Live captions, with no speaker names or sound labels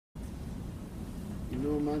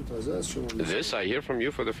This I hear from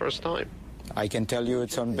you for the first time. I can tell you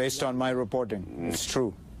it's based on my reporting. It's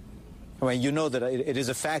true. I mean, you know that it is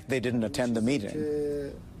a fact they didn't attend the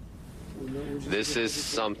meeting. This is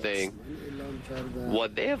something,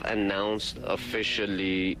 what they have announced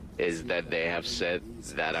officially is that they have said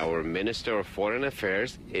that our Minister of Foreign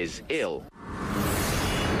Affairs is ill.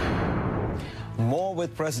 More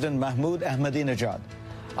with President Mahmoud Ahmadinejad.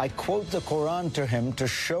 I quote the Quran to him to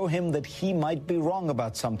show him that he might be wrong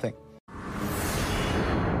about something.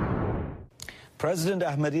 President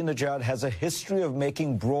Ahmadinejad has a history of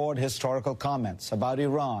making broad historical comments about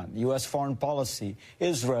Iran, U.S. foreign policy,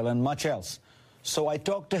 Israel, and much else. So I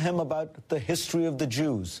talked to him about the history of the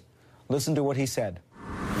Jews. Listen to what he said.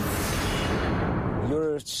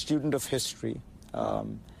 You're a student of history,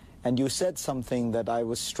 and you said something that I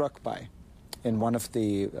was struck by in one of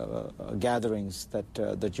the gatherings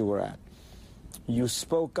that you were at. You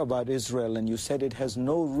spoke about Israel, and you said it has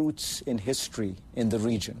no roots in history in the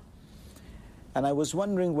region. And I was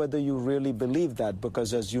wondering whether you really believe that,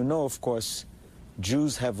 because as you know, of course,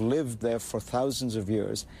 Jews have lived there for thousands of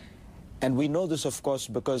years. And we know this, of course,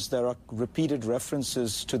 because there are repeated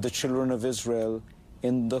references to the children of Israel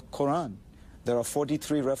in the Quran. There are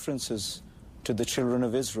 43 references to the children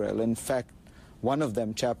of Israel. In fact, one of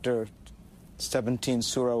them, chapter 17,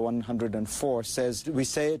 Surah 104, says, we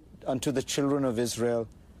say it unto the children of Israel,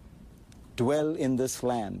 dwell in this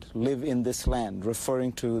land, live in this land,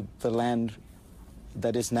 referring to the land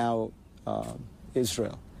that is now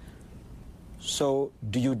Israel. So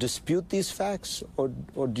do you dispute these facts, or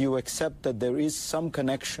do you accept that there is some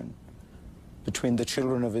connection between the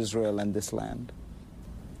children of Israel and this land?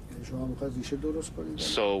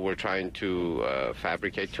 So we're trying to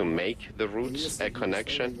fabricate, to make the roots a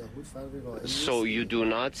connection. So you do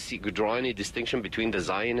not draw any distinction between the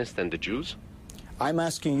Zionists and the Jews? I'm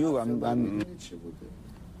asking you,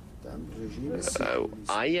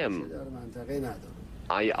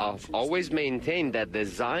 I have always maintained that the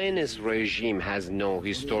Zionist regime has no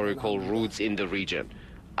historical roots in the region.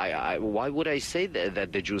 Why would I say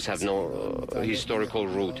that the Jews have no historical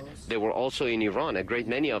root? They were also in Iran, a great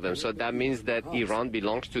many of them. So that means that Iran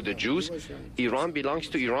belongs to the Jews. Iran belongs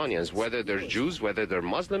to Iranians, whether they're Jews, whether they're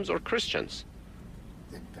Muslims or Christians.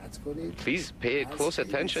 Please pay close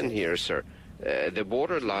attention here, sir. The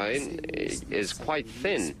borderline is quite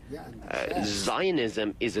thin.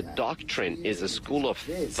 Zionism is a doctrine, is a school of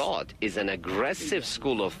thought, is an aggressive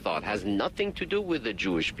school of thought, has nothing to do with the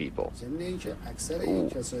Jewish people.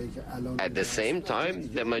 At the same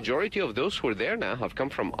time, the majority of those who are there now have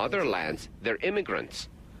come from other lands. They're immigrants.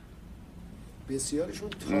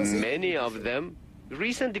 Many of them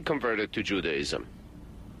recently converted to Judaism.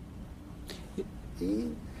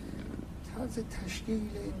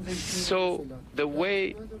 So the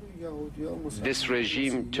way this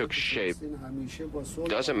regime took shape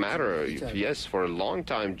doesn't matter. Yes, for a long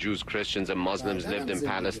time, Jews, Christians, and Muslims lived in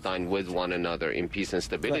Palestine with one another in peace and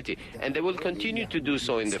stability, and they will continue to do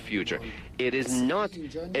so in the future. It is not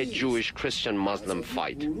a Jewish-Christian Muslim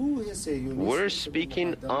fight. We're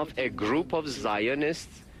speaking of a group of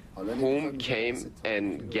Zionists whom came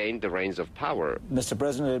and gained the reins of power. Mr.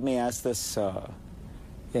 President, let me ask this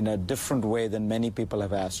in a different way than many people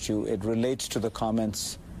have asked you. It relates to the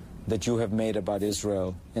comments that you have made about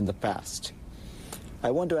Israel in the past.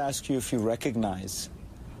 I want to ask you if you recognize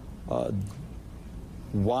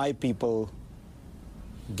why people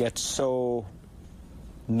get so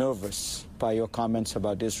nervous by your comments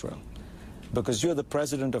about Israel. Because you're the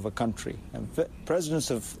president of a country, and presidents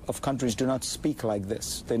of countries do not speak like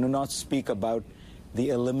this. They do not speak about the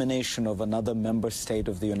elimination of another member state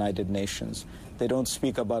of the United Nations. They don't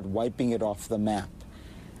speak about wiping it off the map.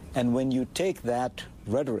 And when you take that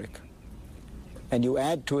rhetoric and you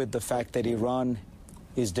add to it the fact that Iran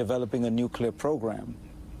is developing a nuclear program,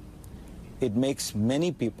 it makes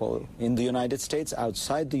many people in the United States,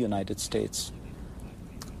 outside the United States,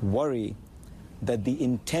 worry that the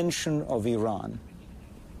intention of Iran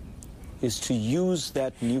is to use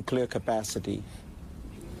that nuclear capacity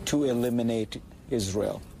to eliminate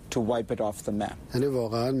Israel, to wipe it off the map.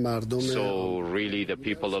 So really the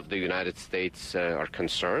people of the United States are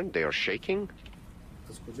concerned? They are shaking?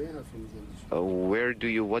 What do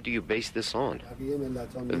you base this on?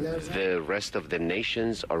 The rest of the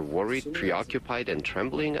nations are worried, preoccupied, and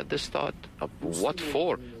trembling at this thought? What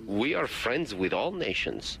for? We are friends with all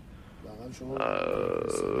nations.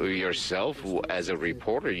 yourself, as a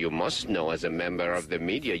reporter, you must know, as a member of the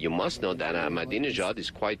media, you must know that Ahmadinejad is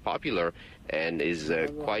quite popular and is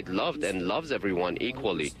quite loved and loves everyone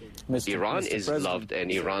equally. Iran is loved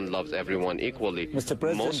and Iran loves everyone equally.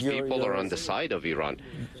 Most people are on the side of Iran.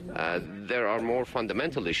 There are more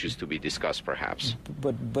fundamental issues to be discussed, perhaps.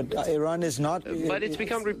 But Iran is not... But it's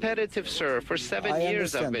become repetitive, sir. For 7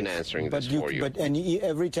 years I've been answering this for you. And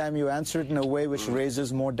every time you answer it in a way which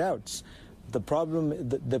raises more doubts. The problem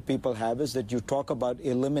that people have is that you talk about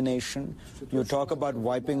elimination, you talk about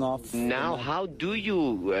wiping off. Now, how do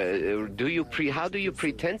you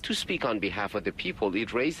pretend to speak on behalf of the people?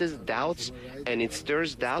 It raises doubts, and it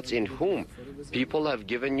stirs doubts in whom? People have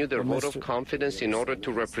given you their vote of confidence in order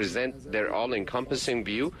to represent their all-encompassing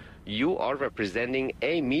view. You are representing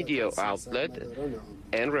a media outlet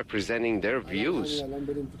and representing their views.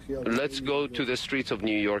 Let's go to the streets of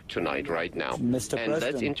New York tonight, right now, and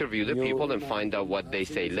let's interview the people and find out what they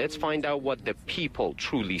say. Let's find out what the people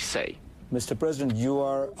truly say. Mr. President, you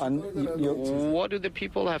are... what do the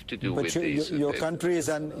people have to do with these? Your country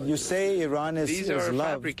is... you say Iran is These are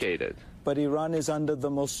loved, fabricated. But Iran is under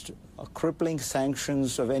the most crippling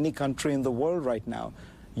sanctions of any country in the world right now.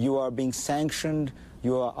 You are being sanctioned,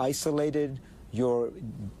 you are isolated, your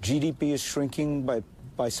GDP is shrinking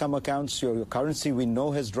by some accounts. Your currency, we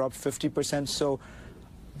know, has dropped 50%. So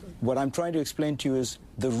what I'm trying to explain to you is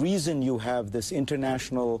the reason you have this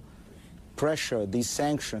international pressure, these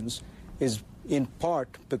sanctions, is in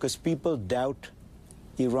part because people doubt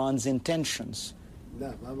Iran's intentions.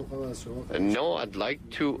 No, I'd like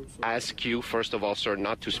to ask you, first of all, sir,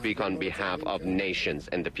 not to speak on behalf of nations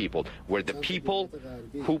and the people. Were the people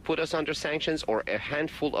who put us under sanctions, or a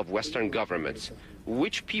handful of Western governments?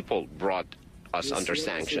 Which people brought us under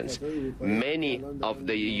sanctions? Many of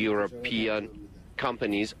the European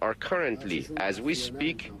companies are currently, as we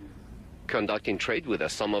speak, conducting trade with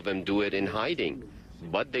us. Some of them do it in hiding.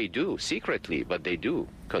 But they do, secretly, but they do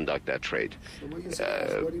conduct that trade.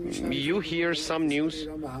 You hear some news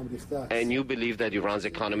and you believe that Iran's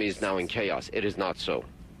economy is now in chaos. It is not so.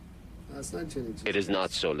 It is not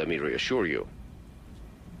so, let me reassure you.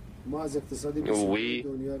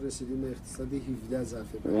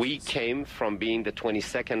 We came from being the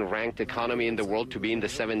 22nd ranked economy in the world to being the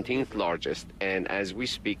 17th largest. And as we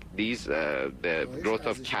speak, the growth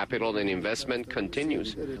of capital and investment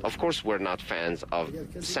continues. Of course, we're not fans of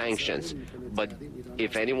sanctions, but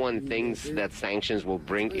if anyone thinks that sanctions will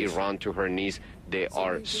bring Iran to her knees, they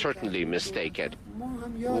are certainly mistaken.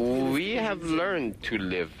 We have learned to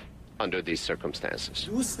live under these circumstances.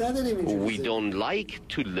 We don't like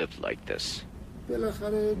to live like this.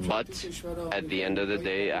 But at the end of the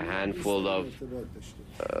day, a handful of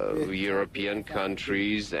European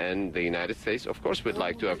countries and the United States, of course, we'd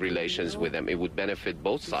like to have relations with them. It would benefit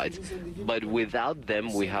both sides. But without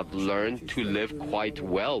them, we have learned to live quite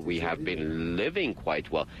well. We have been living quite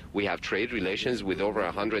well. We have trade relations with over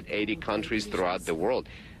 180 countries throughout the world.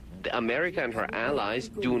 America and her allies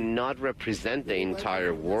do not represent the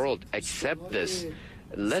entire world. Accept this.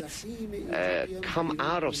 Let's come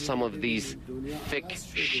out of some of these thick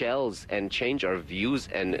shells and change our views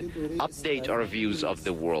and update our views of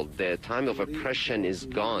the world. The time of oppression is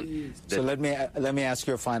gone. So let me ask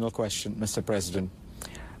you a final question, Mr. President.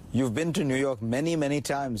 You've been to New York many, many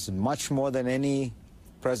times, much more than any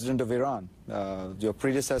president of Iran. Your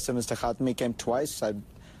predecessor, Mr. Khatami, came twice.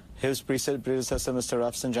 His predecessor, Mr.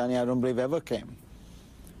 Rafsanjani, I don't believe ever came.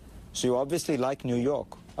 So you obviously like New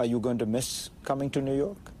York. Are you going to miss coming to New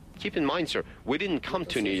York? Keep in mind, sir, we didn't come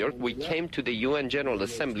to New York. We came to the UN General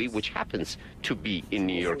Assembly, which happens to be in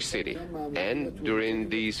New York City. And during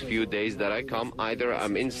these few days that I come, either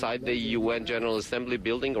I'm inside the UN General Assembly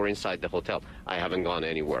building or inside the hotel. I haven't gone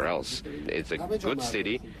anywhere else. It's a good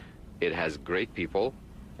city. It has great people.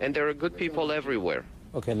 And there are good people everywhere.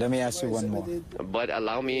 Okay, let me ask you one more. But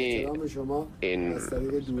allow me,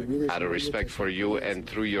 out of respect for you and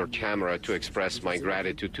through your camera, to express my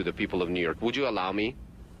gratitude to the people of New York. Would you allow me?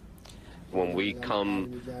 When we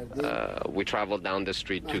come, we travel down the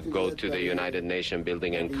street to go to the United Nations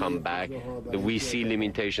building and come back. We see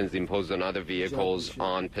limitations imposed on other vehicles,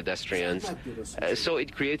 on pedestrians. So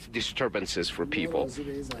it creates disturbances for people.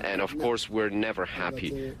 And of course, we're never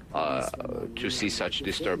happy to see such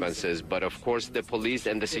disturbances. But of course, the police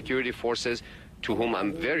and the security forces, to whom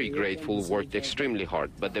I'm very grateful, worked extremely hard.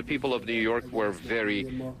 But the people of New York were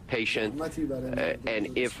very patient.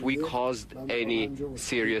 And if we caused any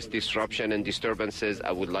serious disruption and disturbances,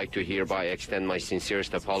 I would like to hereby extend my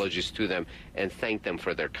sincerest apologies to them and thank them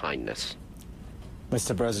for their kindness.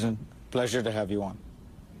 Mr. President, pleasure to have you on.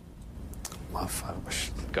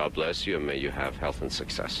 God bless you, and may you have health and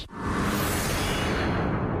success.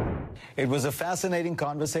 It was a fascinating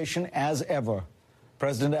conversation as ever.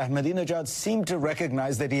 President Ahmadinejad seemed to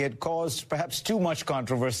recognize that he had caused perhaps too much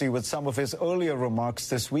controversy with some of his earlier remarks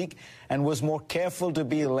this week and was more careful to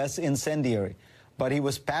be less incendiary. But he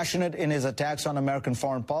was passionate in his attacks on American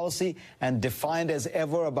foreign policy and defiant as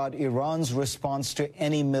ever about Iran's response to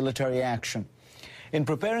any military action. In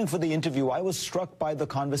preparing for the interview, I was struck by the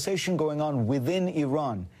conversation going on within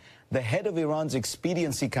Iran. The head of Iran's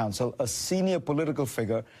Expediency Council, a senior political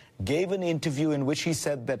figure, gave an interview in which he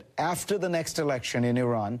said that after the next election in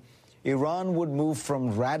Iran, Iran would move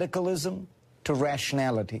from radicalism to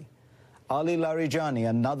rationality. Ali Larijani,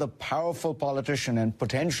 another powerful politician and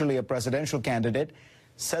potentially a presidential candidate,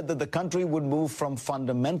 said that the country would move from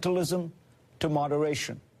fundamentalism to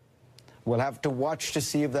moderation. We'll have to watch to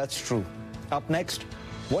see if that's true. Up next,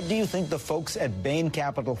 what do you think the folks at Bain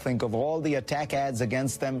Capital think of all the attack ads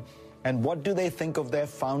against them, and what do they think of their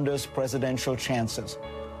founder's presidential chances?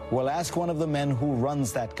 We'll ask one of the men who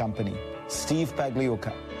runs that company, Steve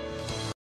Pagliuca.